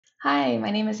Hi, my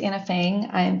name is Anna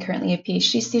Fang. I am currently a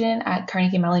PhD student at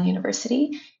Carnegie Mellon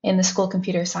University in the School of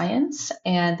Computer Science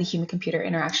and the Human-Computer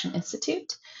Interaction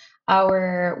Institute.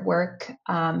 Our work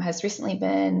has recently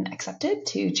been accepted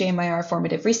to JMIR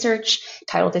Formative Research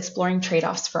titled Exploring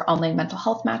Trade-offs for Online Mental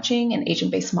Health Matching and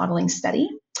Agent-Based Modeling Study.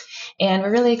 And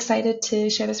we're really excited to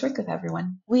share this work with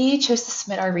everyone. We chose to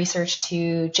submit our research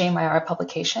to JMIR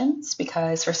Publications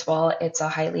because, first of all, it's a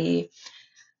highly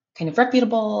kind of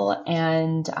reputable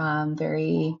and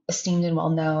very esteemed and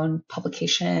well-known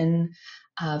publication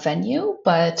venue,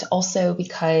 but also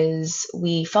because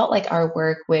we felt like our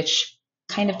work, which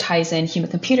kind of ties in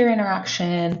human-computer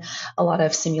interaction, a lot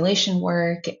of simulation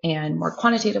work, and more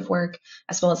quantitative work,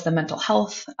 as well as the mental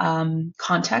health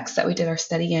context that we did our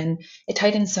study in, it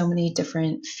tied in so many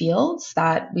different fields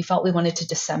that we felt we wanted to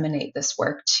disseminate this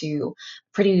work to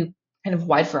pretty kind of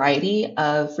wide variety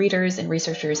of readers and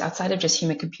researchers outside of just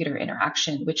human-computer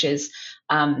interaction, which is,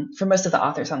 for most of the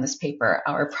authors on this paper,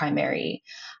 our primary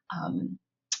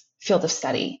field of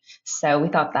study. So we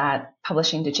thought that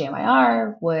publishing to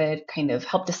JMIR would kind of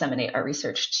help disseminate our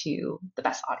research to the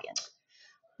best audience.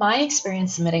 My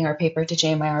experience submitting our paper to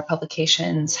JMIR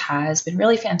Publications has been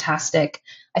really fantastic.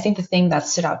 I think the thing that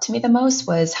stood out to me the most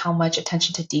was how much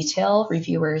attention to detail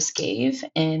reviewers gave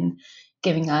in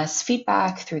giving us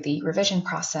feedback through the revision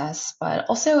process, but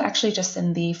also actually just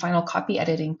in the final copy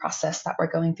editing process that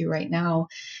we're going through right now.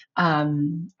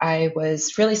 I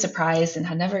was really surprised and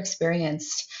had never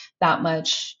experienced that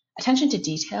much attention to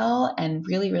detail and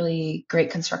really, really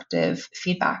great constructive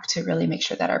feedback to really make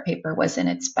sure that our paper was in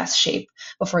its best shape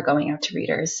before going out to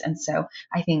readers. And so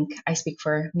I think I speak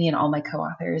for me and all my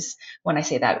co-authors when I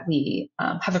say that we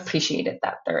have appreciated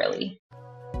that thoroughly.